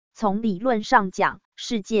从理论上讲，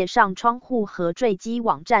世界上窗户和坠机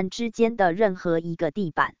网站之间的任何一个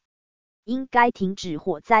地板，应该停止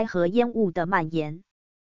火灾和烟雾的蔓延。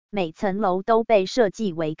每层楼都被设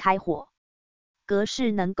计为开火格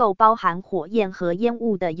式，能够包含火焰和烟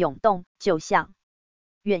雾的涌动，就像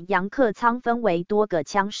远洋客舱分为多个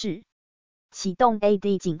腔室。启动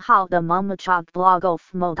AD 井号的 Momochok Blog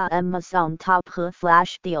of Moda Amazon Top 和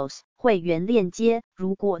Flash Deals 会员链接。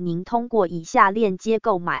如果您通过以下链接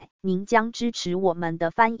购买，您将支持我们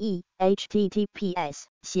的翻译。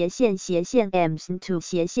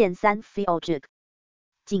https://ams2/3fiojik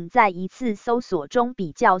仅在一次搜索中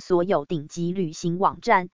比较所有顶级旅行网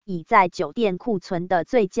站，以在酒店库存的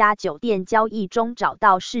最佳酒店交易中找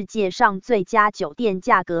到世界上最佳酒店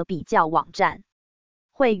价格比较网站。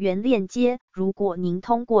会员链接，如果您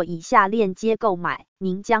通过以下链接购买，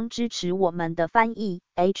您将支持我们的翻译。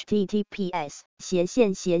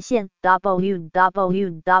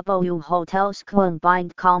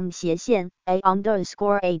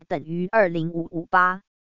https://www.hotelscombined.com/a_8 等于20558。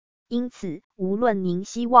因此，无论您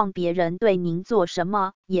希望别人对您做什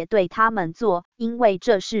么，也对他们做，因为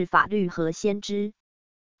这是法律和先知。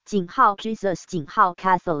井号 Jesus 井号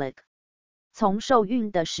Catholic 从受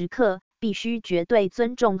孕的时刻，必须绝对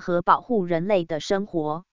尊重和保护人类的生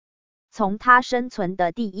活。从他生存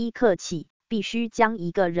的第一刻起，必须将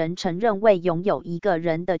一个人承认为拥有一个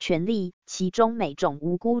人的权利，其中每种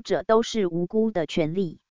无辜者都是无辜的权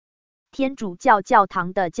利。天主教教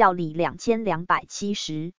堂的教理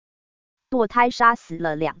2270。堕胎杀死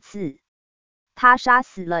了2次。他杀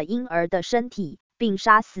死了婴儿的身体，并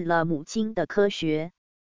杀死了母亲的科学。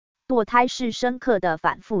堕胎是深刻的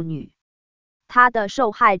反妇女。他的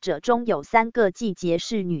受害者中有3个季节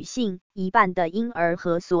是女性，一半的婴儿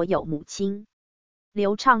和所有母亲。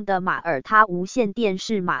流畅的马耳他无线电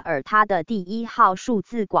是马耳他的第1号数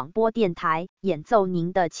字广播电台，演奏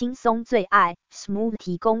您的轻松最爱。Smooth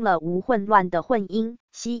提供了无混乱的混音，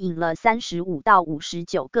吸引了35到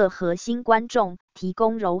59个核心观众，提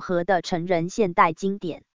供柔和的成人现代经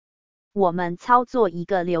典。我们操作一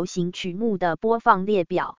个流行曲目的播放列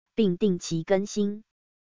表，并定期更新。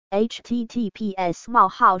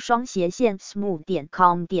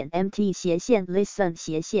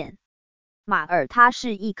https://smooth.com.mt/listen/。马耳他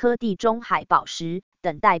是一颗地中海宝石，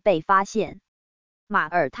等待被发现。马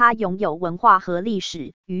耳他拥有文化和历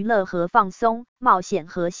史、娱乐和放松、冒险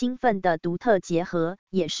和兴奋的独特结合，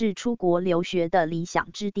也是出国留学的理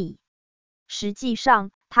想之地。实际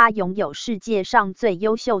上，它拥有世界上最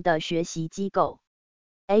优秀的学习机构。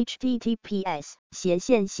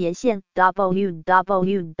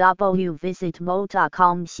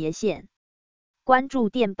https://www.visitmo.com/。关注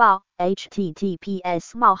电报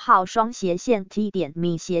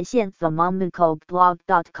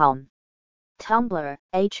https://t.me/themomicalblog.com Tumblr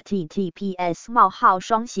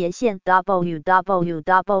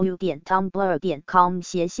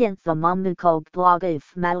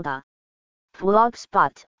https://www.tumblr.com/themomicalblog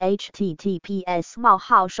Blogspot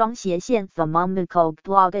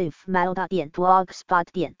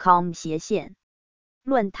https://themomicalblog.blogspot.com/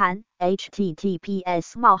论坛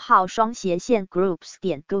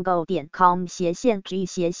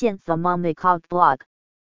https://groups.google.com/g/themomicalblog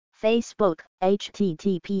Facebook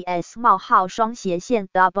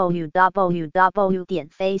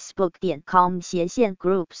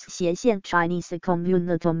https://www.facebook.com/groups/Chinese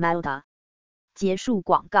Community Malta 结束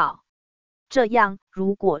广告。这样，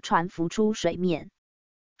如果船浮出水面，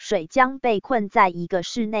水将被困在一个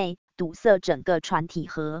室内，堵塞整个船体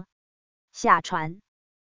和下船。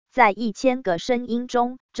在1000个声音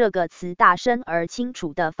中，这个词大声而清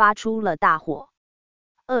楚地发出了大火，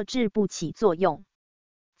遏制不起作用。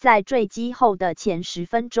在坠机后的前10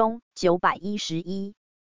分钟，911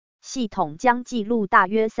系统将记录大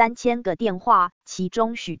约3000个电话，其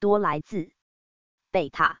中许多来自贝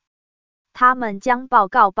塔。他们将报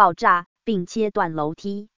告爆炸，并切断楼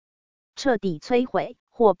梯，彻底摧毁，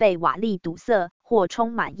或被瓦砾堵塞，或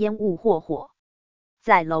充满烟雾或火。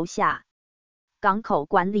在楼下，港口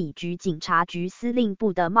管理局警察局司令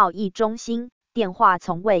部的贸易中心，电话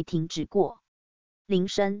从未停止过。铃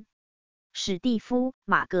声。史蒂夫·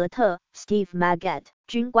马格特 （Steve Maggett）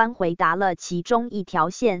 军官回答了其中一条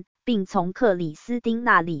线，并从克里斯汀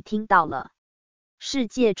那里听到了世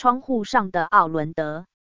界窗户上的奥伦德。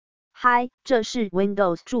嗨，这是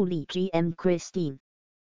Windows 助理 GM Christine。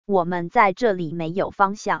我们在这里没有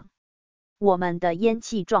方向。我们的烟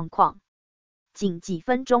气状况。仅几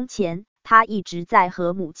分钟前，他一直在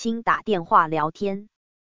和母亲打电话聊天。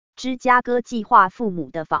芝加哥计划父母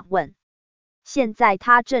的访问。现在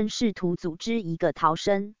他正试图组织一个逃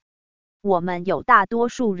生。我们有大多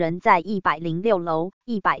数人在106楼、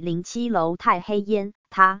107楼太黑烟。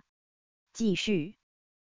他继续，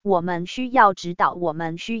我们需要指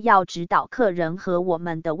导客人和我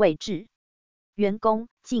们的位置。员工，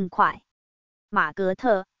尽快。马格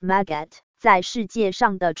特 Margaret 在世界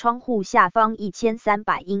上的窗户下方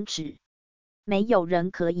1300英尺。没有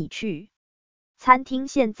人可以去。餐厅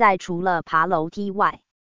现在除了爬楼梯外，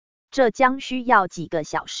这将需要几个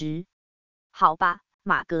小时。好吧，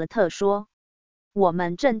马格特说。我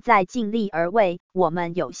们正在尽力而为，我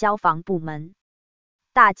们有消防部门。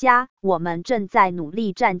大家，我们正在努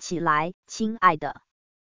力站起来，亲爱的。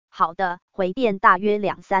好的，回电大约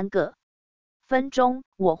2-3分钟，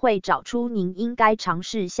我会找出您应该尝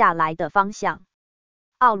试下来的方向。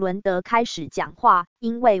奥伦德开始讲话，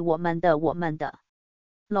因为我们的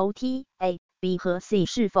楼梯 A、B 和 C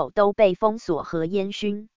是否都被封锁和烟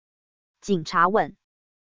熏？警察问。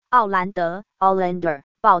奥兰德 Olander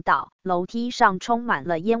报道，楼梯上充满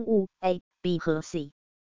了烟雾 A、B 和 C。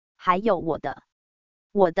还有我的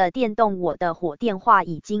火电话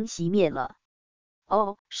已经熄灭了。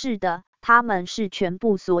哦，是的，它们是全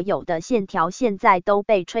部所有的线条现在都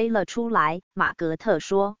被吹了出来，马格特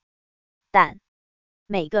说。但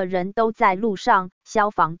每个人都在路上，消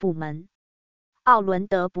防部门。奥伦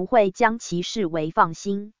德不会将其视为放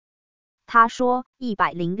心。他说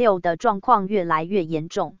，106的状况越来越严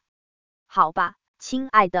重。好吧，亲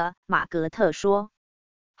爱的，马格特说。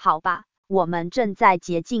好吧，我们正在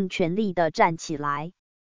竭尽全力地站起来。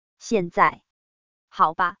现在，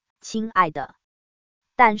好吧，亲爱的。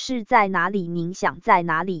但是在哪里？您想在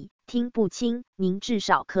哪里？听不清。您至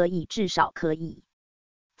少可以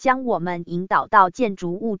将我们引导到建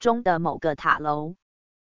筑物中的某个塔楼。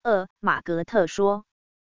马格特说。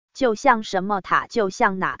就像什么塔？就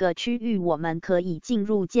像哪个区域我们可以进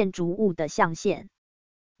入建筑物的象限？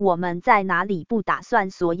我们在哪里？不打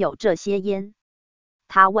算所有这些烟？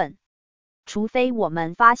他问。除非我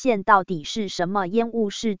们发现到底是什么烟雾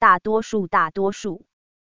是大多数。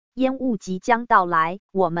烟雾即将到来，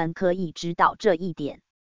我们可以知道这一点。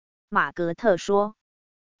马格特说。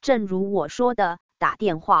正如我说的，打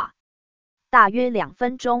电话。大约2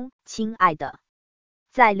分钟，亲爱的。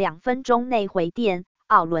在2分钟内回电，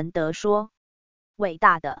奥伦德说。伟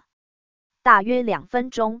大的。大约2分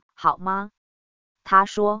钟，好吗？他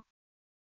说。